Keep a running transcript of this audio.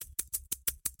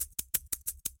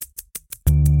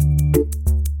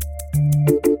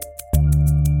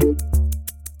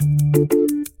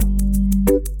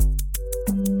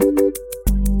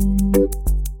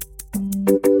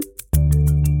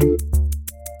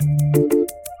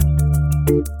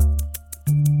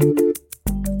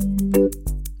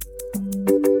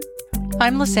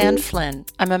I'm Lisanne Flynn.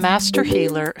 I'm a master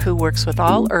healer who works with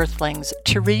all earthlings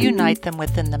to reunite them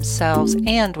within themselves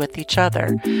and with each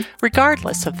other,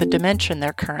 regardless of the dimension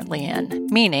they're currently in.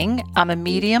 Meaning, I'm a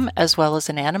medium as well as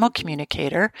an animal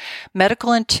communicator,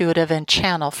 medical intuitive, and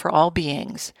channel for all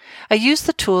beings. I use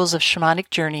the tools of shamanic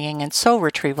journeying and soul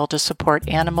retrieval to support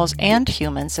animals and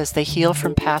humans as they heal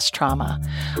from past trauma.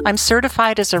 I'm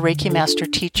certified as a Reiki Master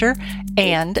Teacher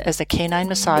and as a canine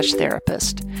massage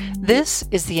therapist. This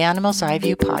is the Animal's Eye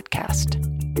View podcast.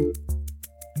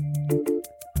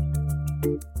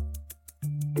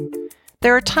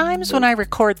 There are times when I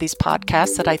record these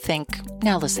podcasts that I think,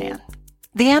 now Lisanne,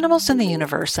 the animals in the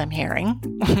universe, I'm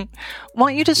hearing,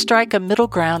 want you to strike a middle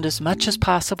ground as much as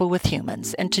possible with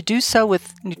humans, and to do so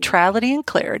with neutrality and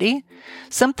clarity,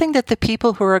 something that the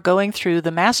people who are going through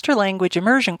the Master Language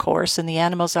Immersion course in the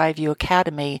Animal's Eye View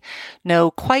Academy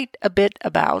know quite a bit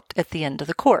about at the end of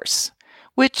the course,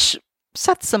 which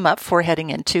sets them up for heading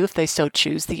into, if they so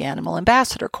choose, the Animal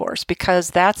Ambassador course,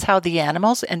 because that's how the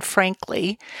animals, and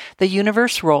frankly, the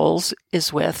universe rolls,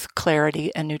 is with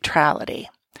clarity and neutrality.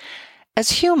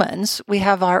 As humans, we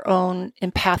have our own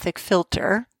empathic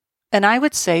filter, and I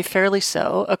would say fairly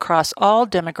so, across all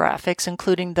demographics,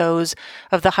 including those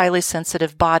of the highly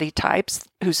sensitive body types,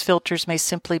 whose filters may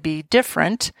simply be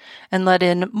different and let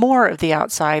in more of the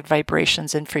outside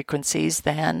vibrations and frequencies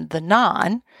than the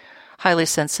non-highly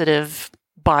sensitive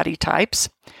body types.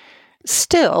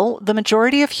 Still, the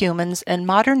majority of humans and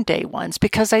modern day ones,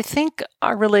 because I think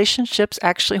our relationships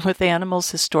actually with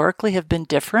animals historically have been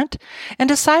different, and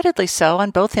decidedly so on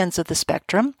both ends of the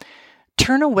spectrum,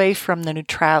 turn away from the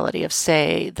neutrality of,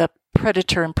 say, the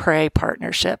predator and prey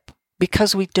partnership,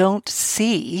 because we don't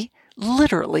see,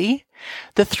 literally,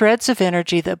 the threads of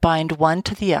energy that bind one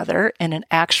to the other in an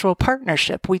actual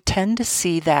partnership. We tend to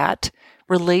see that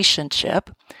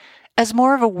relationship as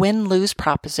more of a win-lose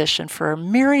proposition for a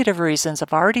myriad of reasons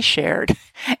I've already shared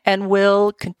and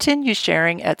will continue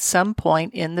sharing at some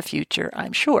point in the future,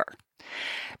 I'm sure.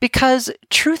 Because,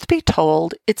 truth be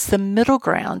told, it's the middle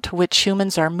ground to which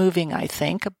humans are moving, I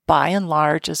think, by and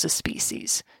large as a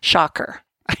species. Shocker,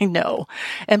 I know,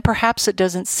 and perhaps it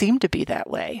doesn't seem to be that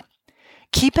way.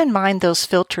 Keep in mind those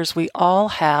filters we all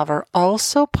have are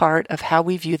also part of how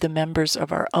we view the members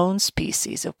of our own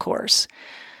species, of course.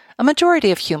 A majority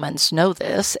of humans know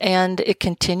this, and it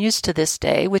continues to this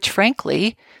day, which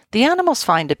frankly, the animals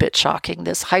find a bit shocking,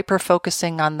 this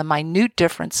hyper-focusing on the minute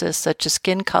differences such as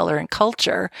skin color and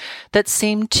culture that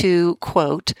seem to,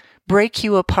 quote, break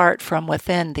you apart from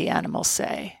within, the animals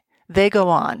say. They go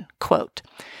on, quote,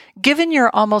 given your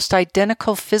almost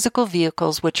identical physical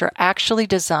vehicles, which are actually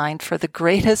designed for the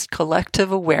greatest collective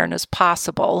awareness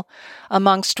possible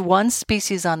amongst one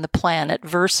species on the planet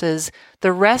versus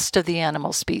the rest of the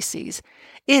animal species,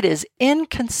 it is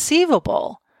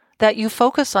inconceivable that you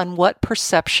focus on what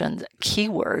perceptions,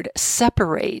 keyword,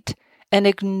 separate and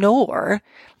ignore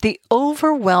the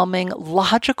overwhelming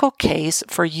logical case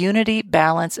for unity,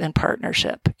 balance, and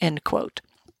partnership, end quote.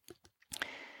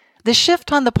 The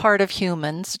shift on the part of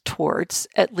humans towards,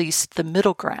 at least the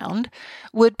middle ground,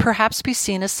 would perhaps be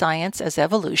seen as science, as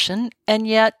evolution, and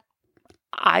yet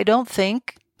I don't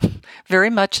think very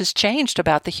much has changed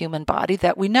about the human body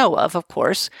that we know of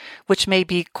course, which may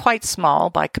be quite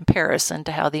small by comparison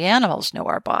to how the animals know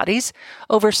our bodies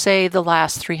over, say, the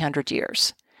last 300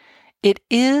 years. It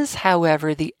is,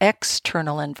 however, the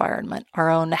external environment, our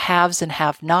own haves and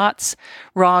have-nots,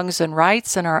 wrongs and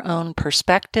rights, and our own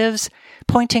perspectives,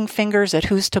 pointing fingers at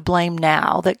who's to blame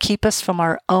now, that keep us from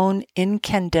our own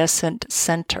incandescent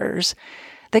centers,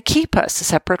 that keep us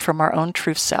separate from our own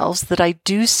true selves, that I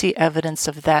do see evidence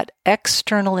of that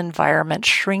external environment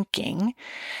shrinking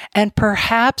and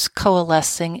perhaps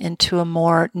coalescing into a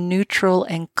more neutral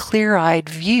and clear-eyed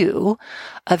view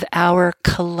of our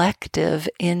collective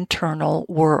internal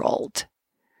world.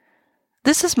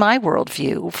 This is my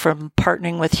worldview from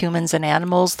partnering with humans and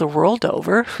animals the world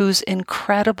over, whose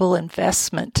incredible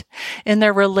investment in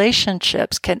their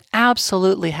relationships can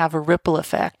absolutely have a ripple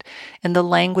effect in the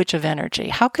language of energy.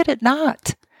 How could it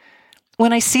not?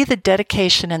 When I see the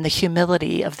dedication and the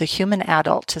humility of the human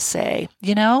adult to say,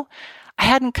 I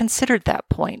hadn't considered that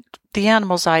point, the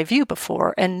animal's eye view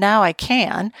before, and now I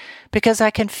can, because I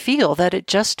can feel that it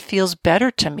just feels better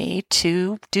to me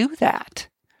to do that.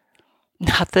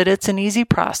 Not that it's an easy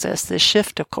process, this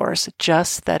shift, of course,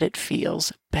 just that it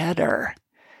feels better.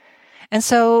 And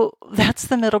so that's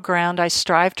the middle ground I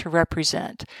strive to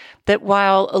represent, that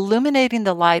while illuminating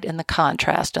the light in the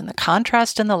contrast and the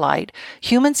contrast in the light,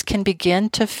 humans can begin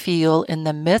to feel in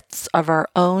the midst of our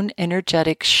own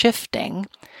energetic shifting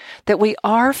that we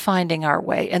are finding our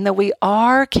way and that we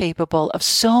are capable of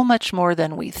so much more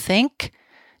than we think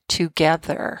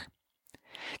together.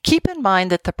 Keep in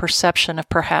mind that the perception of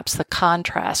perhaps the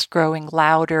contrast growing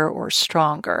louder or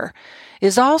stronger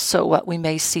is also what we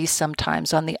may see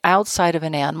sometimes on the outside of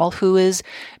an animal who is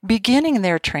beginning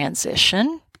their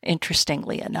transition,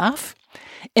 interestingly enough,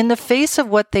 in the face of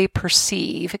what they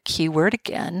perceive, keyword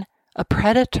again, a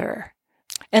predator.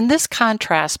 And this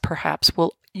contrast perhaps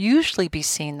will usually be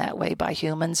seen that way by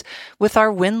humans with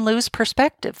our win-lose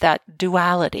perspective, that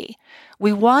duality.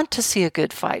 We want to see a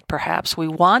good fight, perhaps. We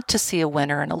want to see a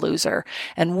winner and a loser.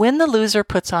 And when the loser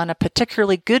puts on a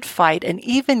particularly good fight and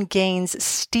even gains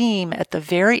steam at the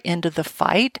very end of the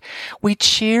fight, we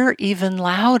cheer even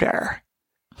louder.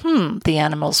 The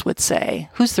animals would say.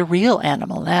 Who's the real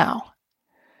animal now?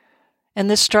 And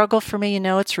this struggle for me,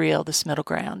 it's real, this middle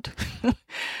ground.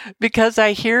 Because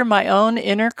I hear my own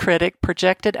inner critic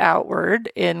projected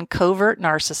outward in covert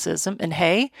narcissism. And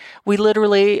hey, we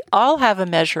literally all have a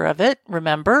measure of it,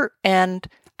 remember? And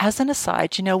as an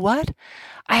aside, you know what?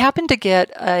 I happened to get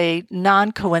a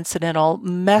non-coincidental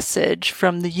message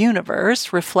from the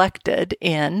universe reflected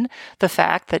in the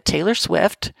fact that Taylor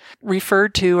Swift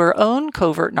referred to her own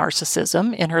covert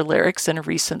narcissism in her lyrics in a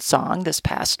recent song this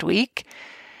past week.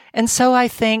 And so I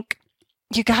think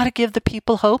you got to give the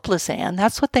people hope, Lisanne.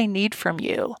 That's what they need from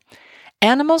you.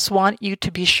 Animals want you to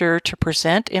be sure to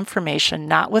present information,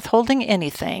 not withholding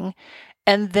anything,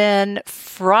 and then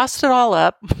frost it all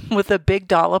up with a big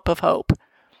dollop of hope.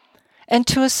 And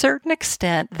to a certain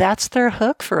extent, that's their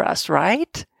hook for us,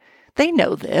 right? They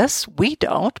know this. We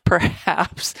don't,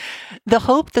 perhaps. The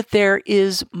hope that there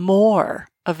is more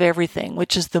of everything,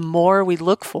 which is the more we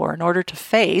look for in order to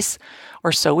face,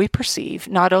 or so we perceive,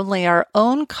 not only our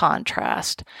own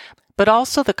contrast, but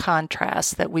also the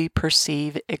contrast that we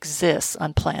perceive exists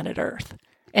on planet Earth.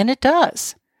 And it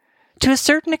does. To a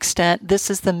certain extent, this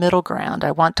is the middle ground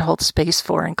I want to hold space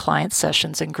for in client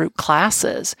sessions and group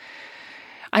classes.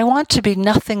 I want to be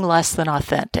nothing less than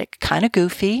authentic, kind of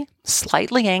goofy,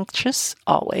 slightly anxious,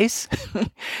 always,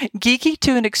 geeky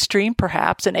to an extreme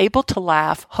perhaps, and able to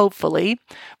laugh, hopefully,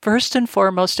 first and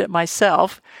foremost at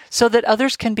myself, so that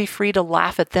others can be free to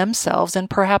laugh at themselves and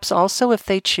perhaps also, if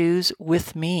they choose,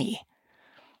 with me.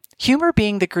 Humor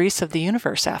being the grease of the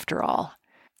universe, after all.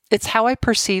 It's how I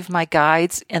perceive my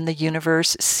guides and the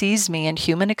universe sees me in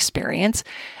human experience,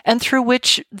 and through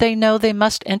which they know they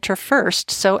must enter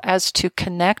first so as to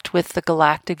connect with the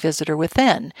galactic visitor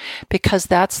within, because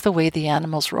that's the way the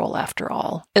animals roll after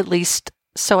all, at least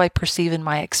so I perceive in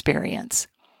my experience.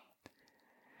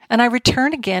 And I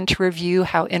return again to review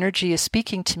how energy is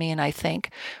speaking to me, and I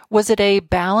think, was it a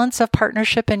balance of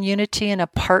partnership and unity and a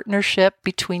partnership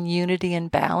between unity and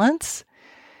balance?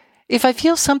 If I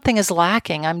feel something is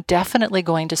lacking, I'm definitely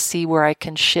going to see where I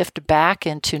can shift back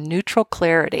into neutral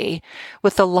clarity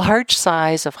with a large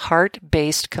size of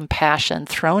heart-based compassion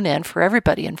thrown in for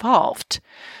everybody involved.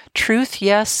 Truth,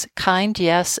 yes. Kind,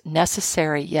 yes.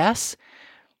 Necessary, yes.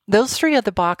 Those three are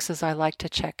the boxes I like to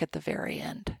check at the very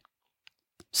end.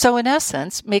 So in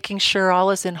essence, making sure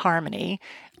all is in harmony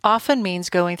often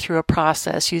means going through a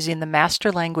process using the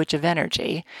master language of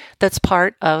energy that's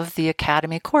part of the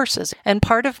Academy courses and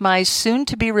part of my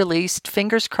soon-to-be-released,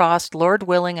 fingers crossed, Lord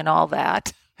willing and all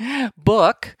that,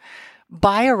 book,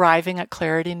 By Arriving at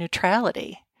Clarity and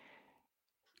Neutrality.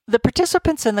 The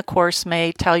participants in the course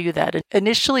may tell you that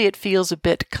initially it feels a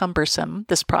bit cumbersome,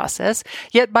 this process,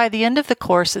 yet by the end of the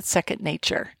course it's second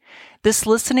nature. This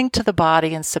listening to the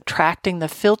body and subtracting the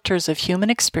filters of human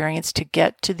experience to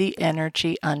get to the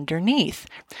energy underneath.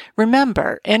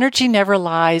 Remember, energy never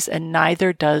lies and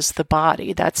neither does the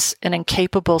body. That's an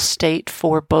incapable state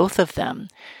for both of them.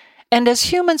 And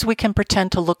as humans, we can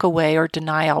pretend to look away or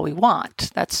deny all we want.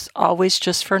 That's always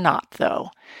just for naught, though.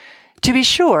 To be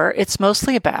sure, it's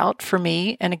mostly about, for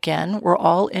me, and again, we're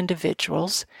all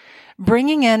individuals,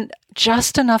 bringing in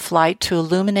just enough light to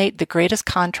illuminate the greatest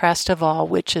contrast of all,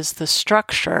 which is the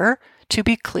structure, to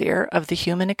be clear, of the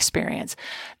human experience.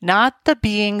 Not the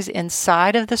beings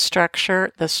inside of the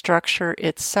structure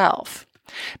itself.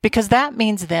 Because that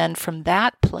means then from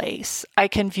that place, I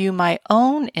can view my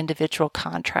own individual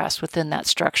contrast within that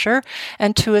structure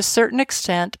and to a certain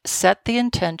extent set the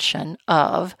intention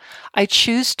of, I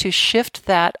choose to shift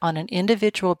that on an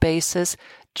individual basis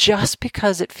just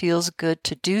because it feels good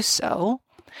to do so,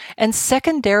 And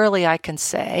secondarily, I can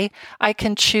say I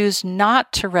can choose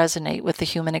not to resonate with the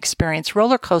human experience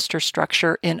roller coaster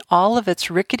structure in all of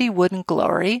its rickety wooden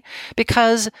glory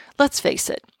because, let's face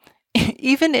it,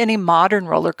 even any modern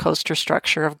roller coaster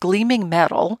structure of gleaming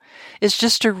metal is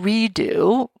just a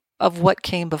redo of what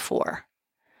came before.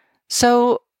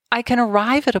 So I can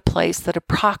arrive at a place that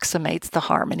approximates the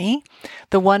harmony,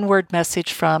 the one-word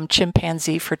message from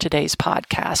Chimpanzee for today's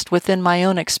podcast, within my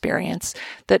own experience,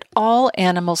 that all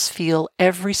animals feel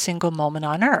every single moment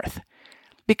on Earth.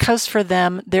 Because for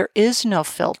them, there is no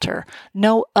filter,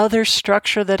 no other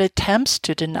structure that attempts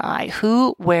to deny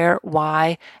who, where,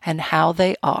 why, and how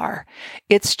they are.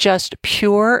 It's just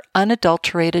pure,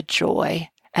 unadulterated joy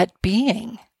at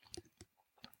being.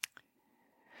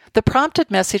 The prompted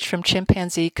message from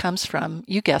Chimpanzee comes from,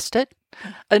 you guessed it,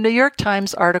 a New York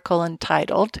Times article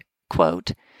entitled,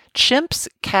 quote, "Chimps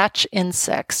catch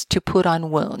insects to put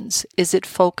on wounds. Is it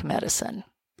folk medicine?"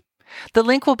 The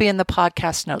link will be in the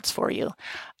podcast notes for you.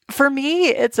 For me,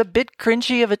 it's a bit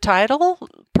cringy of a title.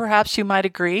 Perhaps you might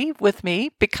agree with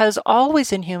me, because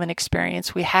always in human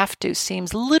experience, we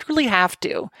literally have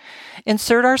to,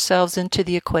 insert ourselves into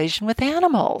the equation with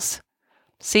animals.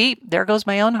 See, there goes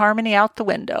my own harmony out the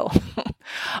window.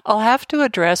 I'll have to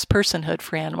address personhood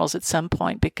for animals at some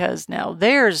point, because now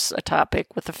there's a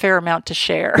topic with a fair amount to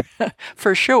share,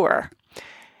 for sure.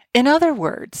 In other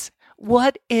words,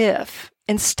 what if,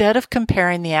 instead of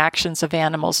comparing the actions of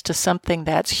animals to something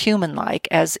that's human-like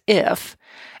as if,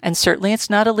 and certainly it's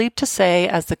not a leap to say,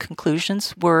 as the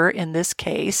conclusions were in this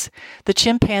case, the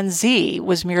chimpanzee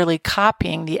was merely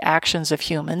copying the actions of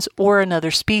humans or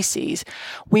another species,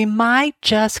 we might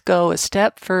just go a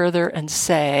step further and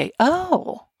say,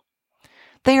 oh,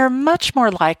 they are much more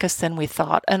like us than we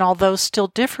thought, and although still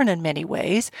different in many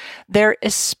ways, their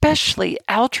especially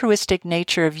altruistic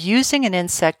nature of using an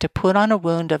insect to put on a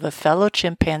wound of a fellow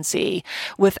chimpanzee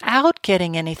without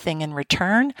getting anything in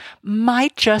return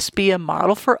might just be a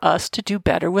model for us to do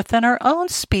better within our own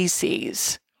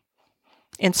species.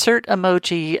 Insert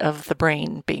emoji of the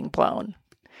brain being blown.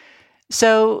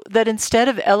 So that instead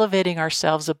of elevating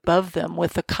ourselves above them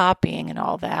with the copying and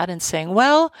all that and saying,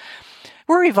 well,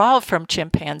 we're evolved from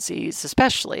chimpanzees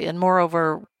especially, and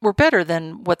moreover, we're better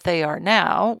than what they are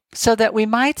now, so that we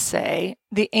might say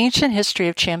the ancient history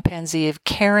of chimpanzee of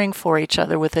caring for each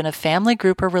other within a family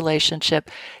group or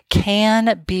relationship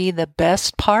can be the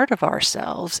best part of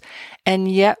ourselves,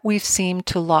 and yet we've seemed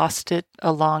to lost it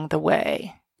along the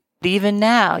way. Even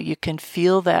now, you can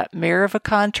feel that mirror of a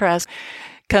contrast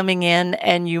coming in,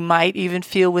 and you might even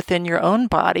feel within your own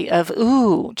body of,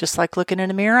 ooh, just like looking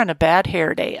in a mirror on a bad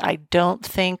hair day. I don't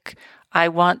think I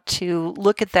want to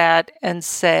look at that and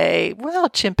say, well,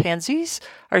 chimpanzees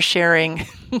are sharing,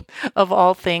 of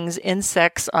all things,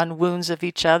 insects on wounds of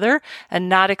each other and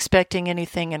not expecting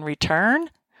anything in return.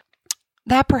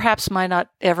 That perhaps might not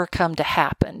ever come to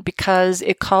happen, because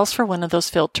it calls for one of those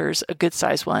filters, a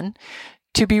good-sized one,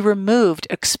 to be removed,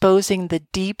 exposing the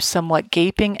deep, somewhat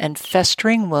gaping and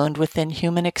festering wound within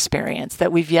human experience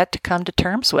that we've yet to come to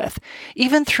terms with,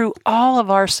 even through all of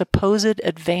our supposed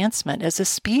advancement as a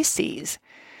species,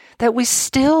 that we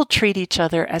still treat each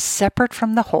other as separate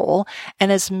from the whole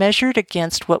and as measured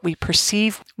against what we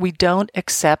perceive we don't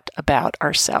accept about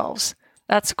ourselves.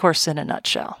 That's, of course, in a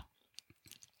nutshell.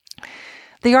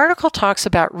 The article talks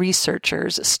about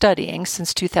researchers studying,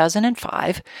 since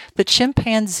 2005, the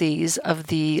chimpanzees of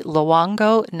the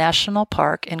Luango National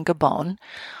Park in Gabon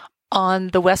on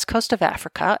the west coast of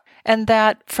Africa, and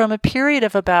that from a period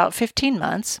of about 15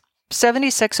 months,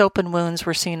 76 open wounds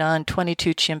were seen on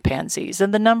 22 chimpanzees,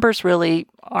 and the numbers really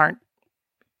aren't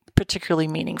particularly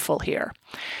meaningful here.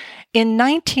 In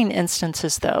 19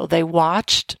 instances, though, they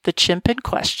watched the chimp in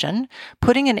question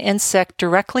putting an insect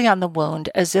directly on the wound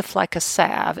as if like a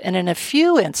salve, and in a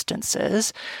few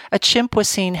instances, a chimp was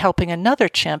seen helping another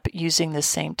chimp using the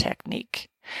same technique.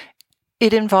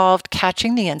 It involved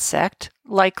catching the insect,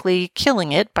 likely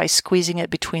killing it by squeezing it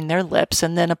between their lips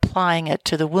and then applying it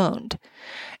to the wound.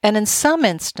 And in some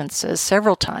instances,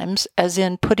 several times, as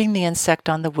in putting the insect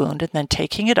on the wound and then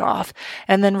taking it off,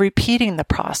 and then repeating the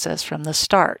process from the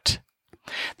start.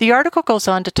 The article goes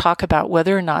on to talk about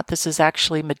whether or not this is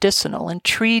actually medicinal in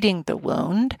treating the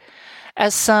wound,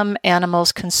 as some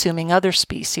animals consuming other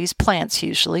species, plants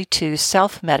usually, to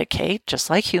self-medicate, just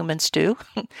like humans do.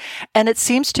 And it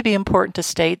seems to be important to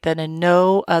state that in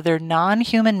no other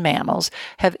non-human mammals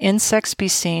have insects be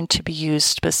seen to be used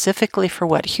specifically for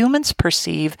what humans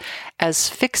perceive as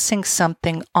fixing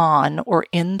something on or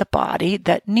in the body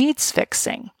that needs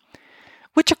fixing,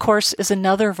 which of course is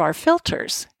another of our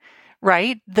filters.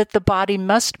 right? That the body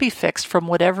must be fixed from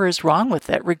whatever is wrong with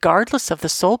it, regardless of the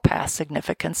soul path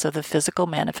significance of the physical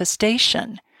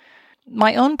manifestation.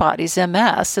 My own body's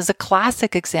MS is a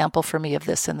classic example for me of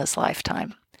this in this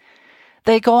lifetime.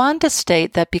 They go on to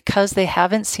state that because they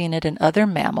haven't seen it in other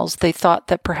mammals, they thought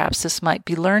that perhaps this might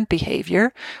be learned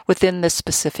behavior within this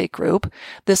specific group,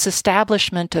 this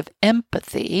establishment of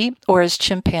empathy, or as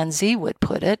Chimpanzee would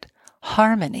put it,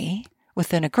 harmony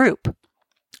within a group.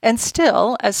 And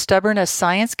still, as stubborn as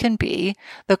science can be,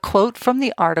 the quote from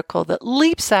the article that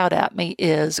leaps out at me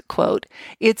is, quote,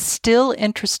 "It's still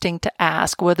interesting to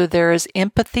ask whether there is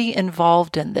empathy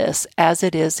involved in this as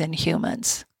it is in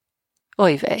humans."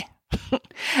 Oy vey.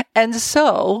 And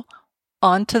so,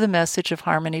 on to the message of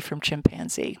harmony from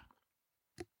Chimpanzee.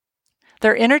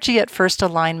 Their energy at first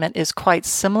alignment is quite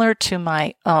similar to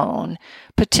my own,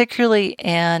 particularly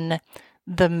in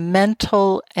the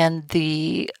mental and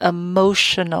the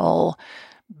emotional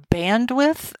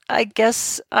bandwidth. I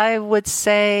guess I would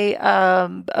say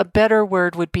a better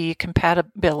word would be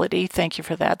compatibility. Thank you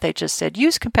for that. They just said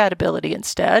use compatibility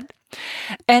instead.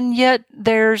 And yet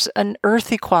there's an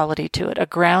earthy quality to it, a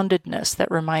groundedness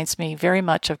that reminds me very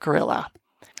much of gorilla.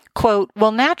 Quote,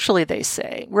 "Well, naturally, they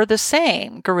say, we're the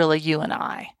same, gorilla, you and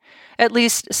I. At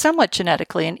least somewhat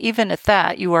genetically, and even at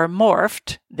that, you are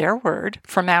morphed," their word,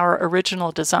 "from our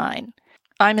original design."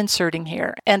 I'm inserting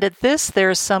here. And at this,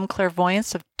 there is some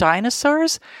clairvoyance of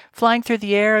dinosaurs flying through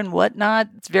the air and whatnot.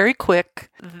 It's very quick.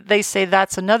 They say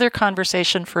that's another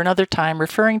conversation for another time,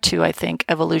 referring to, I think,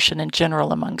 evolution in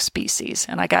general among species.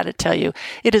 And I got to tell you,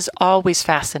 it is always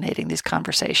fascinating, these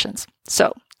conversations.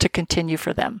 So, to continue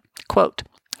for them, quote,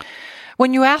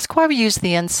 "When you ask why we use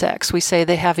the insects, we say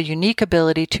they have a unique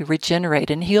ability to regenerate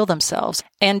and heal themselves,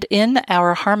 and in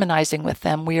our harmonizing with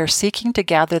them, we are seeking to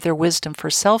gather their wisdom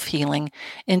for self-healing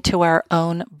into our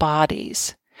own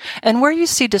bodies. And where you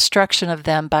see destruction of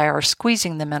them by our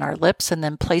squeezing them in our lips and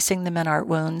then placing them in our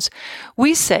wounds,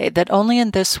 we say that only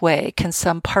in this way can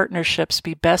some partnerships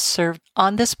be best served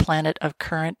on this planet of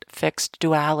current fixed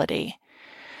duality.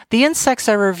 The insects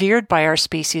are revered by our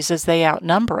species as they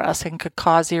outnumber us and could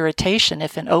cause irritation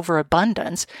if in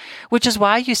overabundance, which is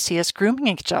why you see us grooming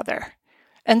each other.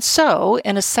 And so,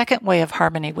 in a second way of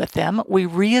harmony with them, we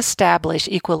reestablish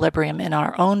equilibrium in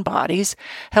our own bodies,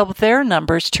 help their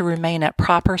numbers to remain at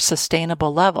proper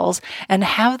sustainable levels, and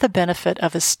have the benefit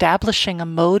of establishing a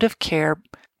mode of care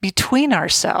between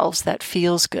ourselves that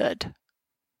feels good.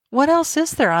 What else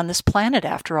is there on this planet,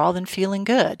 after all, than feeling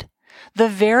good? The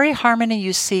very harmony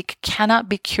you seek cannot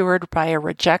be cured by a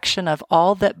rejection of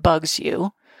all that bugs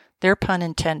you. Their pun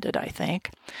intended, I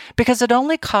think, because it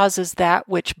only causes that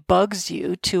which bugs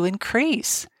you to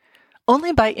increase.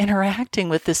 Only by interacting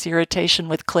with this irritation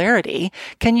with clarity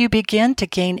can you begin to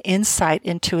gain insight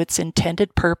into its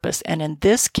intended purpose, and in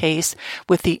this case,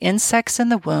 with the insects in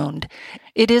the wound,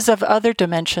 it is of other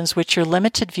dimensions which your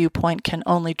limited viewpoint can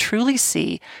only truly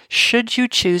see should you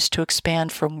choose to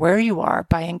expand from where you are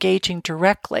by engaging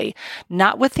directly,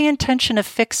 not with the intention of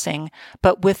fixing,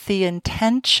 but with the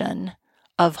intention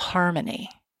of harmony.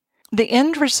 The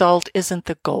end result isn't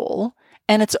the goal,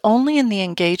 and it's only in the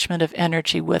engagement of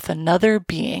energy with another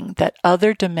being that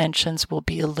other dimensions will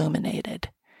be illuminated.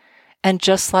 And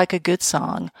just like a good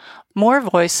song, more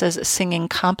voices singing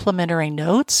complementary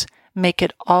notes make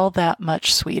it all that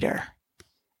much sweeter.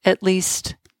 At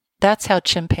least, that's how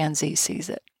Chimpanzee sees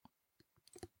it.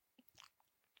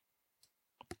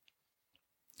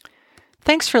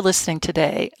 Thanks for listening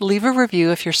today. Leave a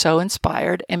review if you're so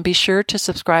inspired, and be sure to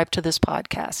subscribe to this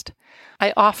podcast.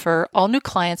 I offer all new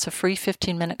clients a free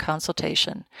 15-minute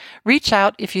consultation. Reach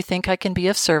out if you think I can be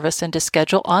of service and to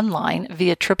schedule online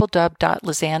via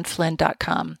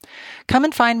www.lizanneflynn.com. Come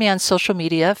and find me on social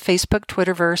media, Facebook,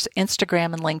 Twitterverse,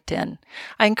 Instagram, and LinkedIn.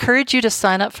 I encourage you to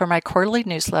sign up for my quarterly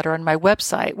newsletter on my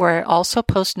website, where I also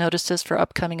post notices for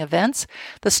upcoming events,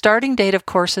 the starting date of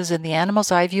courses in the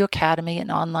Animal's Eye View Academy,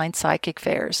 and online psychic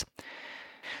fairs.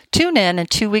 Tune in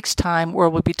 2 weeks' time, where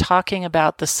we'll be talking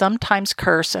about the sometimes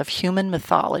curse of human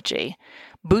mythology,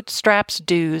 bootstraps,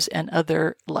 dues, and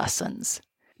other lessons.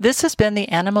 This has been the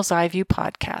Animal's Eye View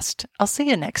podcast. I'll see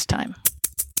you next time.